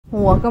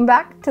Welcome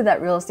back to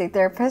That Real Estate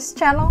Therapist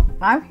channel.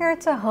 I'm here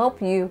to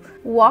help you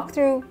walk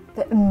through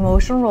the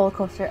emotional roller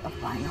coaster of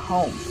buying a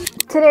home.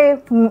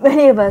 Today,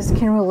 many of us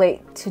can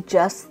relate to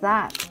just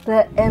that,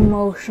 the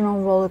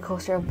emotional roller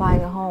coaster of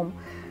buying a home.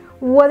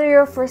 Whether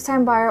you're a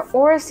first-time buyer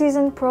or a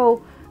seasoned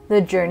pro,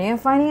 the journey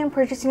of finding and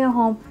purchasing a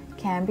home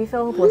can be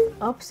filled with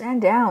ups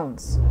and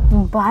downs.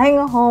 Buying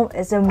a home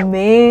is a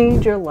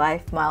major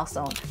life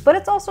milestone, but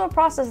it's also a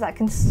process that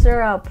can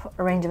stir up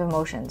a range of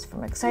emotions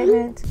from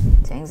excitement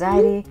to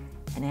anxiety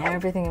and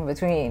everything in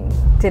between.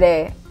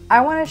 Today,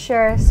 I want to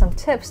share some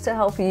tips to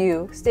help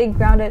you stay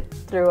grounded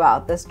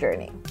throughout this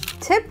journey.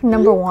 Tip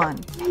number 1,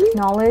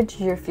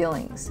 acknowledge your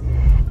feelings.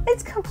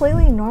 It's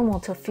completely normal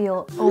to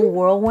feel a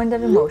whirlwind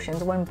of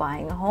emotions when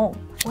buying a home.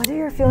 Whether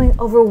you're feeling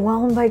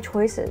overwhelmed by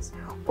choices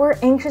or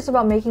anxious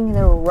about making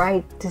the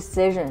right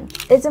decision,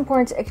 it's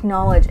important to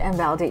acknowledge and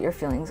validate your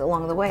feelings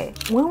along the way.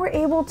 When we're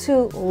able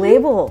to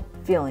label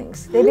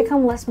feelings, they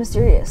become less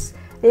mysterious,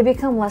 they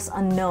become less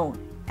unknown,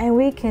 and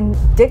we can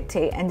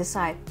dictate and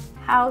decide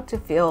how to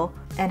feel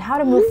and how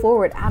to move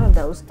forward out of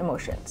those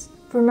emotions.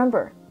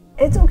 Remember,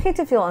 it's okay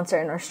to feel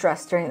uncertain or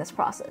stressed during this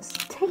process.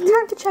 Take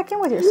time to check in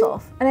with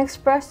yourself and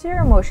express your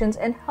emotions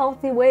in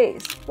healthy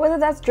ways, whether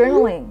that's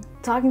journaling,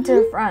 talking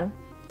to a friend,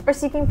 or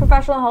seeking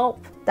professional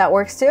help. That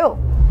works too.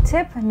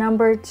 Tip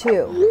number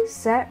 2,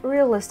 set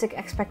realistic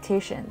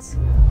expectations.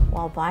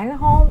 While buying a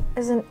home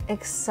is an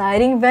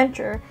exciting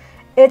venture,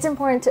 it's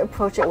important to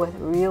approach it with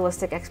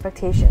realistic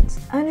expectations.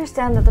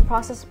 Understand that the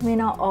process may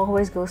not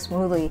always go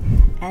smoothly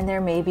and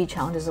there may be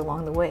challenges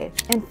along the way.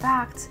 In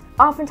fact,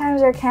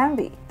 oftentimes there can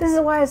be. This is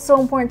why it's so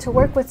important to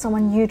work with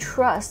someone you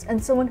trust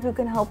and someone who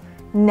can help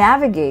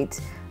navigate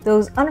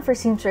those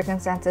unforeseen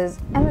circumstances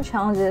and the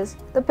challenges,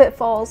 the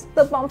pitfalls,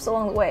 the bumps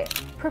along the way.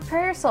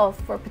 Prepare yourself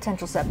for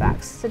potential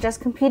setbacks, such as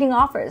competing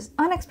offers,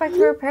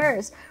 unexpected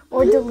repairs,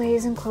 or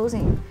delays in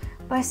closing.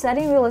 By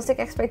setting realistic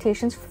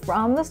expectations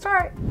from the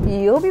start,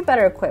 you'll be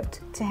better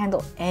equipped to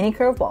handle any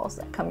curveballs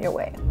that come your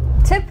way.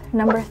 Tip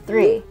number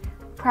 3,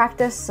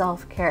 practice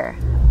self-care.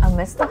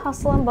 Amidst the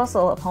hustle and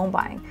bustle of home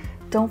buying,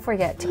 don't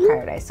forget to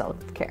prioritize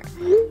self-care.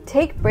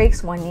 Take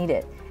breaks when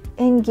needed.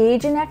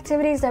 Engage in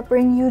activities that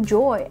bring you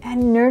joy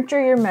and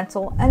nurture your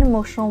mental and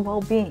emotional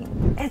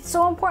well-being. It's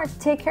so important to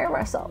take care of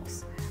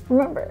ourselves.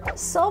 Remember,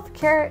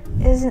 self-care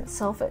isn't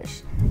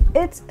selfish.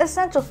 It's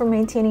essential for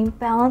maintaining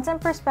balance and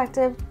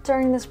perspective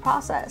during this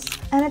process.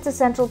 And it's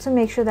essential to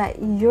make sure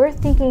that you're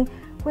thinking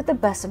with the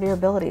best of your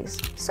abilities.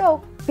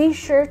 So be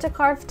sure to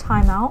carve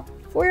time out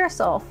for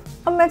yourself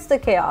amidst the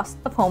chaos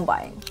of home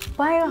buying.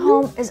 Buying a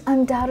home is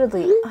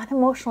undoubtedly an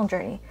emotional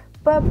journey,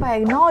 but by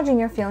acknowledging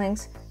your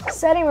feelings,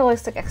 setting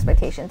realistic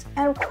expectations,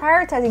 and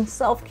prioritizing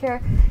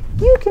self-care,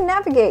 you can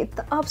navigate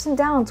the ups and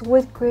downs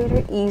with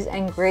greater ease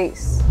and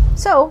grace.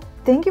 So,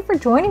 thank you for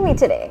joining me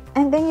today,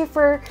 and thank you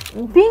for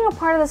being a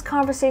part of this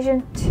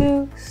conversation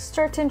to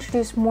start to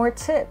introduce more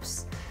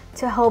tips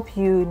to help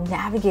you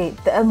navigate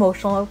the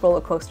emotional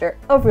roller coaster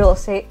of real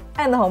estate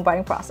and the home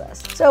buying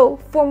process. So,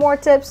 for more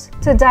tips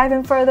to dive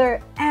in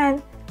further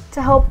and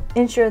to help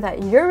ensure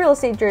that your real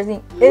estate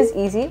journey is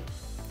easy,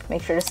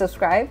 make sure to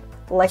subscribe,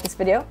 like this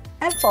video,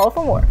 and follow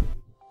for more.